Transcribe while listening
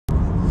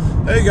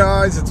Hey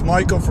guys, it's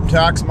Michael from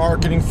Tax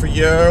Marketing for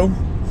You.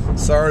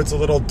 Sorry it's a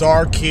little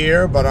dark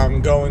here, but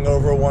I'm going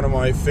over one of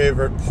my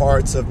favorite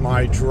parts of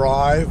my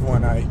drive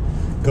when I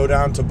go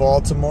down to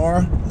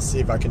Baltimore. Let's see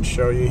if I can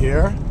show you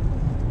here.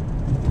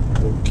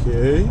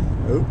 Okay.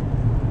 Oh,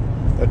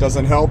 that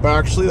doesn't help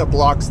actually. That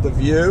blocks the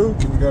view.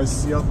 Can you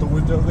guys see out the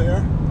window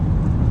there?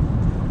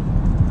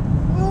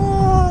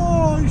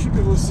 Oh, you should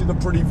be able to see the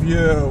pretty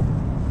view.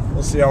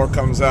 We'll see how it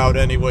comes out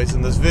anyways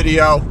in this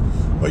video.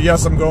 But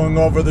yes, I'm going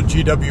over the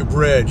GW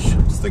Bridge. I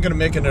was thinking of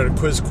making it a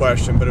quiz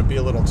question, but it'd be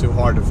a little too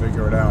hard to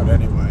figure it out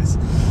anyways.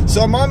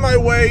 So I'm on my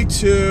way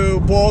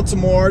to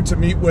Baltimore to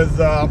meet with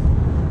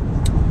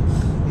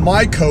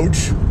my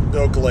coach,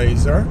 Bill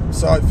Glazer.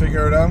 So I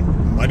figured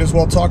might as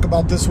well talk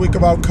about this week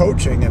about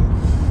coaching.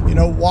 And, you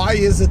know, why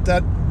is it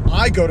that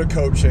I go to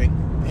coaching?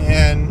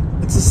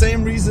 And it's the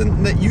same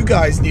reason that you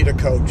guys need a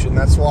coach. And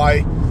that's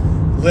why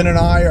Lynn and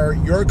I are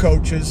your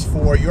coaches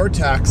for your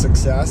tax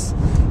success.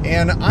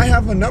 And I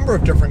have a number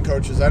of different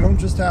coaches. I don't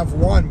just have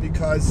one,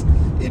 because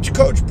each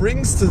coach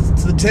brings to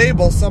the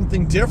table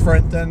something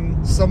different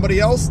than somebody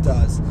else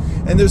does.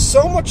 And there's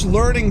so much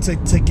learning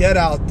to get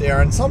out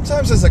there. And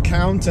sometimes as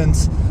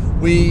accountants,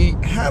 we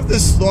have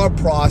this thought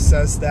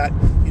process that,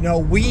 you know,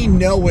 we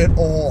know it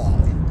all.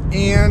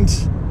 And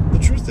the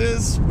truth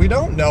is, we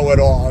don't know it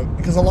all,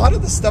 because a lot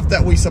of the stuff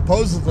that we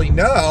supposedly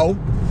know,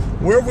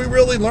 where have we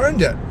really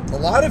learned it? A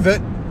lot of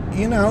it,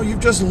 you know, you've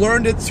just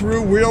learned it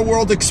through real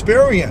world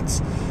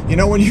experience. You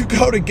know, when you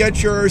go to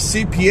get your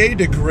CPA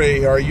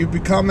degree or you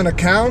become an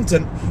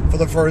accountant for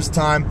the first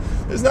time,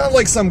 there's not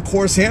like some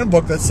course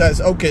handbook that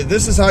says, okay,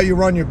 this is how you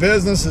run your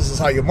business, this is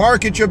how you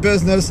market your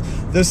business,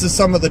 this is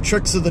some of the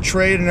tricks of the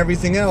trade and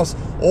everything else.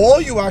 All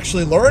you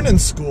actually learn in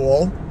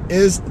school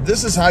is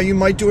this is how you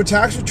might do a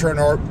tax return,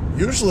 or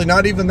usually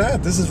not even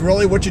that. This is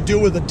really what you do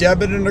with a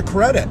debit and a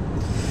credit.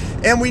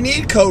 And we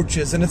need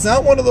coaches, and it's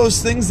not one of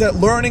those things that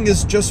learning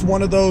is just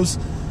one of those,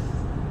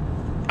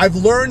 I've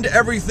learned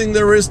everything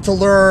there is to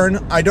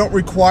learn, I don't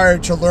require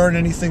to learn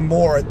anything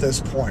more at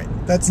this point.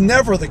 That's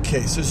never the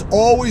case. There's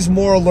always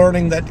more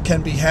learning that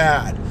can be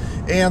had.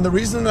 And the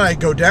reason that I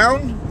go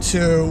down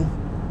to,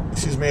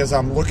 as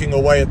I'm looking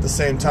away at the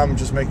same time, I'm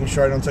just making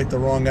sure I don't take the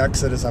wrong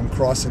exit as I'm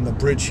crossing the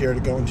bridge here to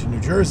go into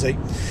New Jersey,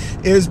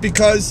 is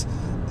because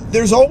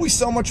there's always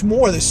so much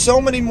more. There's so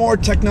many more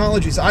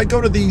technologies. I go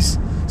to these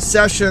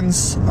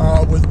sessions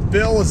with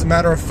Bill, as a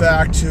matter of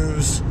fact,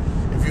 who's,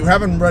 if you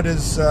haven't read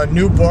his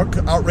new book,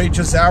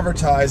 Outrageous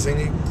Advertising,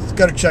 you've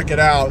got to check it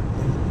out.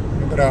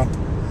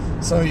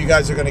 Some of you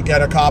guys are going to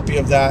get a copy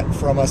of that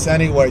from us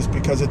anyways,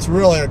 because it's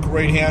really a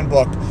great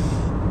handbook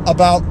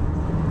about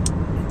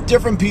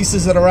different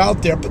pieces that are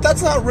out there. But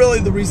that's not really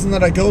the reason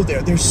that I go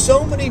there. There's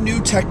so many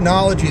new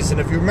technologies, and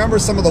if you remember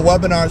some of the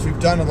webinars we've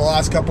done in the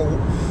last couple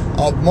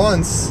of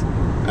months,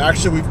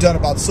 actually we've done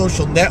about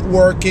social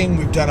networking,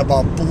 we've done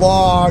about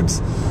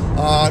blogs,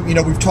 you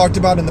know, we've talked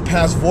about in the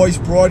past voice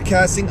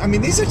broadcasting. I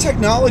mean, these are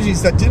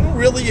technologies that didn't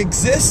really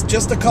exist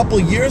just a couple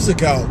years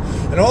ago,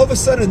 and all of a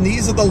sudden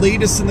these are the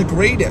latest and the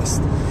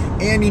greatest.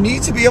 And you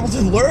need to be able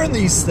to learn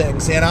these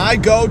things. And I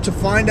go to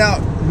find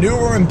out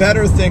newer and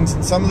better things.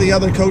 And some of the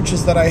other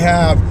coaches that I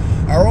have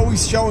are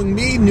always showing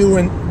me newer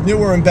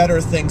and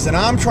better things. And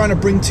I'm trying to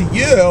bring to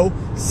you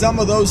some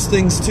of those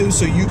things too,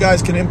 so you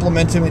guys can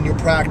implement them in your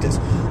practice.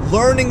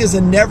 Learning is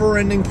a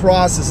never-ending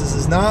process. This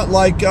is not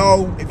like,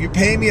 oh, if you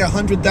pay me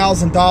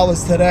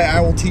 $100,000 today, I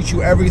will teach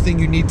you everything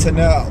you need to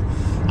know.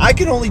 I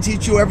can only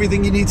teach you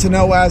everything you need to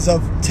know as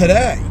of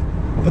today.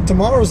 But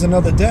tomorrow's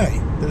another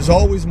day. There's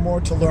always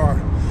more to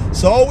learn.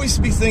 So always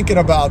be thinking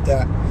about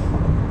that.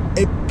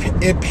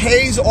 It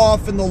pays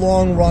off in the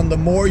long run the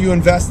more you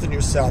invest in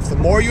yourself. The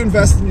more you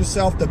invest in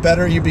yourself, the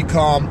better you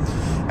become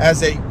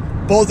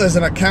both as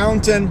an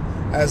accountant,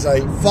 as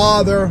a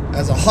father,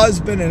 as a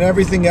husband, and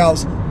everything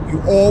else.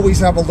 You always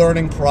have a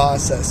learning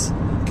process.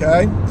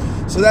 Okay?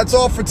 So that's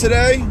all for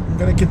today. I'm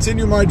going to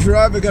continue my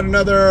drive. I got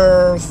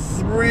another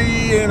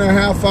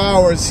 3.5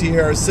 hours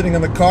here sitting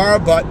in the car,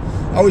 but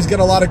I always get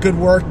a lot of good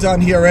work done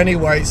here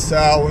anyway,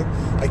 so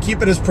I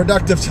keep it as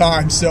productive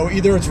time. So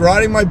either it's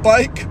riding my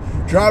bike,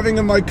 driving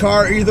in my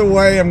car, either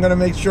way, I'm going to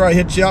make sure I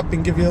hit you up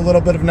and give you a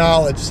little bit of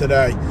knowledge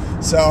today.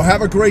 So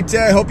have a great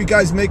day. I hope you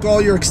guys make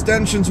all your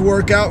extensions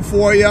work out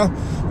for you.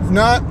 If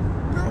not,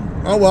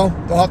 oh well,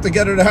 they'll have to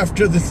get it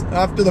after the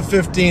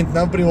 15th.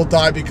 Nobody will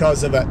die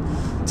because of it.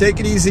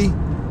 Take it easy.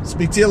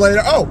 Speak to you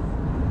later. Oh,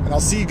 and I'll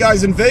see you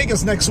guys in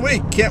Vegas next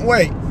week. Can't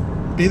wait.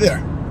 Be there.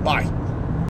 Bye.